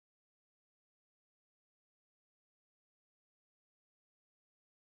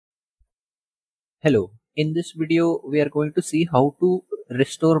Hello, in this video we are going to see how to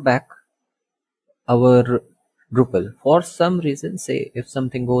restore back our Drupal. For some reason, say if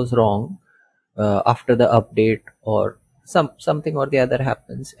something goes wrong after the update or something or the other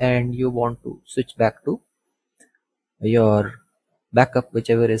happens and you want to switch back to your backup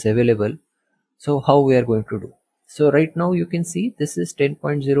whichever is available. So how we are going to do? So right now you can see this is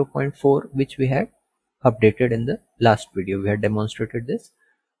 10.0.4 which we had updated in the last video. We had demonstrated this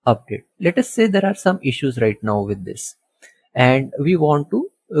update. Let us say there are some issues right now with this and we want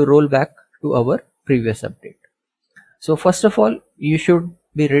to roll back to our previous update. So first of all, you should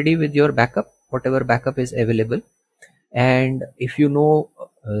be ready with your backup, whatever backup is available. And if you know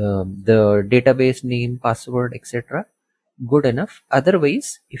the database name, password, etc., good enough.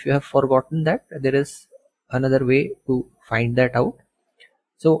 Otherwise, if you have forgotten that, there is another way to find that out.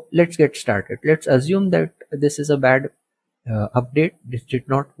 So let's get started. Let's assume that this is a bad update. This did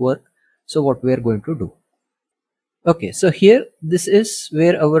not work. So what we are going to do? Okay, so here this is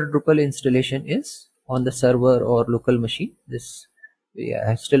where our Drupal installation is on the server or local machine. This, yeah, I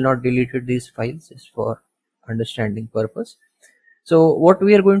have still not deleted these files just for understanding purpose. So what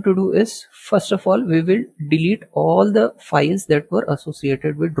we are going to do is, first of all, we will delete all the files that were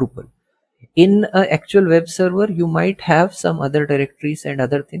associated with Drupal. In an actual web server, you might have some other directories and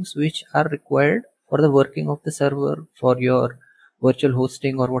other things which are required for the working of the server, for your virtual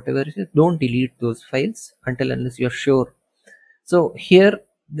hosting or whatever it is. Don't delete those files until unless you're sure. So here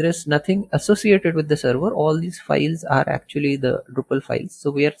there is nothing associated with the server. All these files are actually the Drupal files.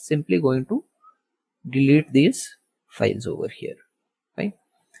 So we are simply going to delete these files over here. Fine.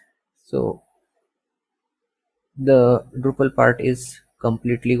 So the Drupal part is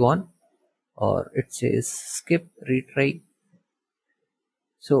completely gone, or it says skip retry.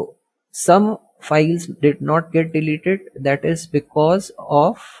 So some files did not get deleted. That is because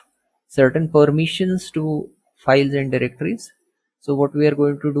of certain permissions to files and directories. So what we are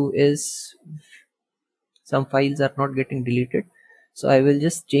going to do is, some files are not getting deleted, so I will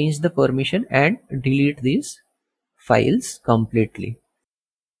just change the permission and delete these files completely.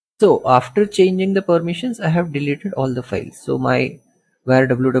 So after changing the permissions, I have deleted all the files. So my var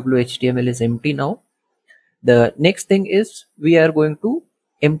www.html is empty now. The next thing is we are going to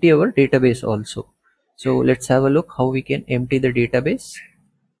empty our database also. So let's have a look how we can empty the database.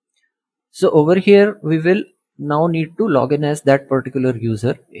 So over here we will now need to log in as that particular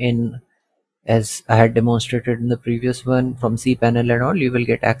user. In, as I had demonstrated in the previous one, from cPanel and all, you will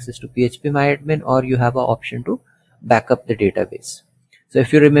get access to phpMyAdmin, or you have an option to back up the database. So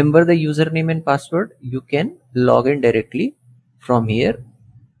if you remember the username and password, you can log in directly from here.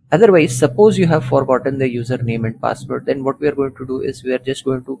 Otherwise, suppose you have forgotten the username and password, then what we are going to do is we are just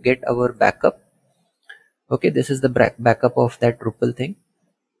going to get our backup. Okay, this is the backup of that Drupal thing.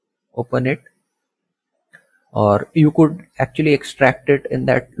 Open it, or you could actually extract it in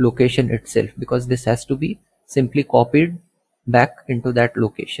that location itself, because this has to be simply copied back into that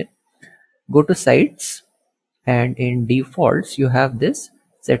location. Go to sites, and in defaults you have this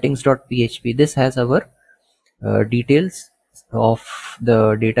settings.php. This has our details of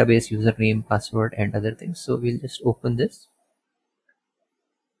the database, username, password, and other things. So we'll just open this.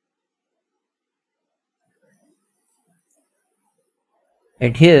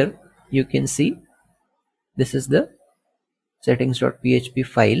 And here you can see this is the settings.php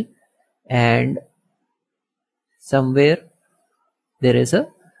file, and somewhere there is a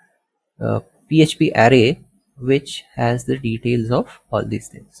PHP array which has the details of all these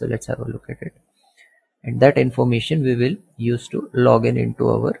things. So let's have a look at it, and that information we will use to log in into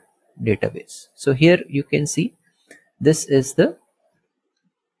our database. So here you can see this is the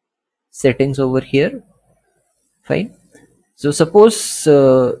settings over here. Fine. So suppose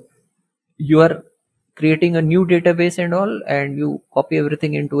you are creating a new database and all, and you copy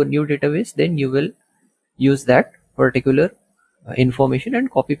everything into a new database, then you will use that particular information and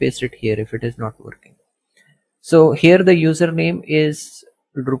copy paste it here if it is not working. So here the username is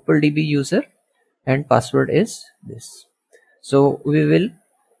DrupalDB user and password is this. So we will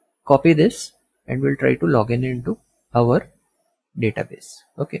copy this and we'll try to log in into our database.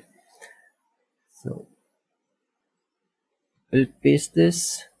 Okay, so we'll paste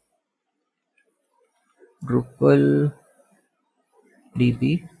this Drupal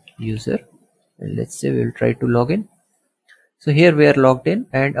DB user, and let's say we'll try to log in. So here we are logged in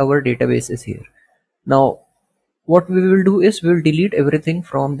and our database is here. Now what we will do is we'll delete everything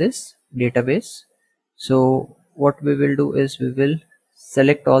from this database. So what we will do is we will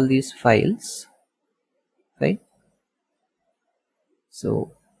select all these files, right?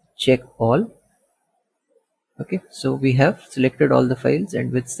 So check all. Okay, so we have selected all the files,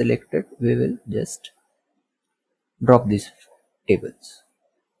 and with selected we will just drop these tables.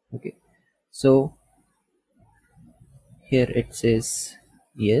 Okay, so here it says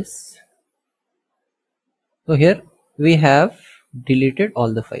yes. So here we have deleted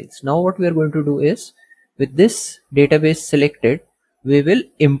all the files. Now what we are going to do is, with this database selected, we will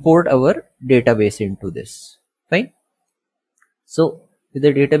import our database into this. Fine. So with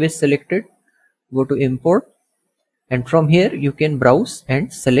the database selected, go to import, and from here you can browse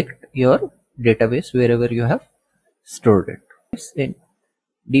and select your database wherever you have stored it. It's in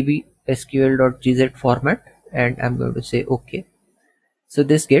dbsql.gz format, and I'm going to say OK. So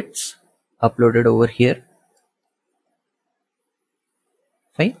this gets uploaded over here.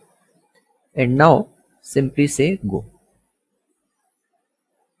 Fine. And now simply say go.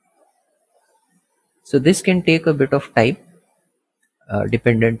 So this can take a bit of time,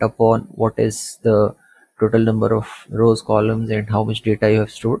 dependent upon what is the total number of rows, columns, and how much data you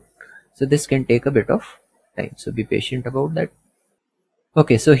have stored. So this can take a bit of time, so be patient about that.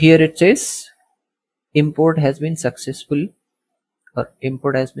 Okay, so here it says import has been successful, or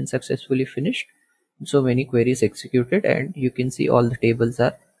import has been successfully finished. So many queries executed, and you can see all the tables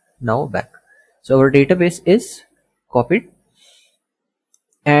are now back. So our database is copied,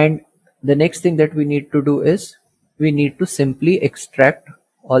 and the next thing that we need to do is we need to simply extract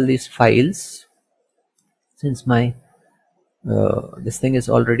all these files. Since my this thing is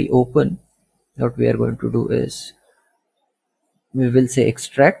already open, what we are going to do is we will say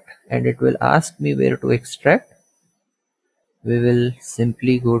extract, and it will ask me where to extract. We will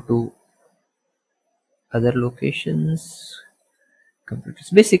simply go to other locations, computers,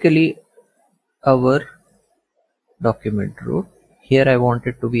 basically our document root. Here I want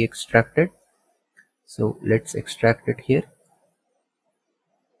it to be extracted, so let's extract it here.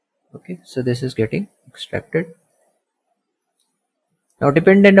 Okay, so this is getting extracted. Now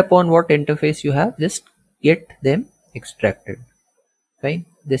dependent upon what interface you have, just get them extracted. Fine,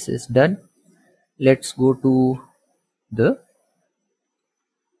 this is done. Let's go to the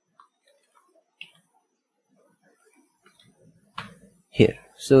here.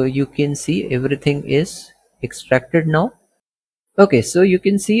 So you can see everything is extracted now. Okay, so you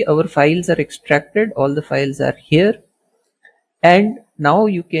can see our files are extracted, all the files are here, and now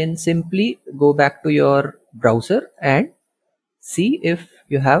you can simply go back to your browser and see if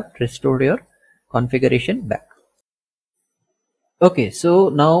you have restored your configuration back. Okay, so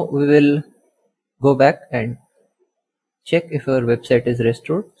now we will go back and check if our website is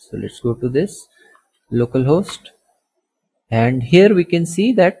restored. So let's go to this localhost, and here we can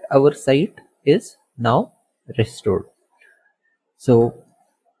see that our site is now restored. So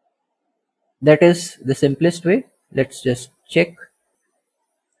that is the simplest way. Let's just check.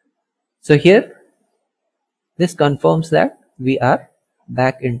 So here this confirms that we are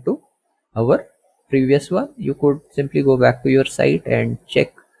back into our previous one. You could simply go back to your site and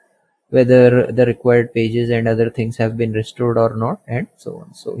check whether the required pages and other things have been restored or not, and so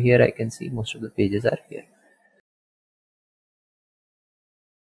on. So here I can see most of the pages are here.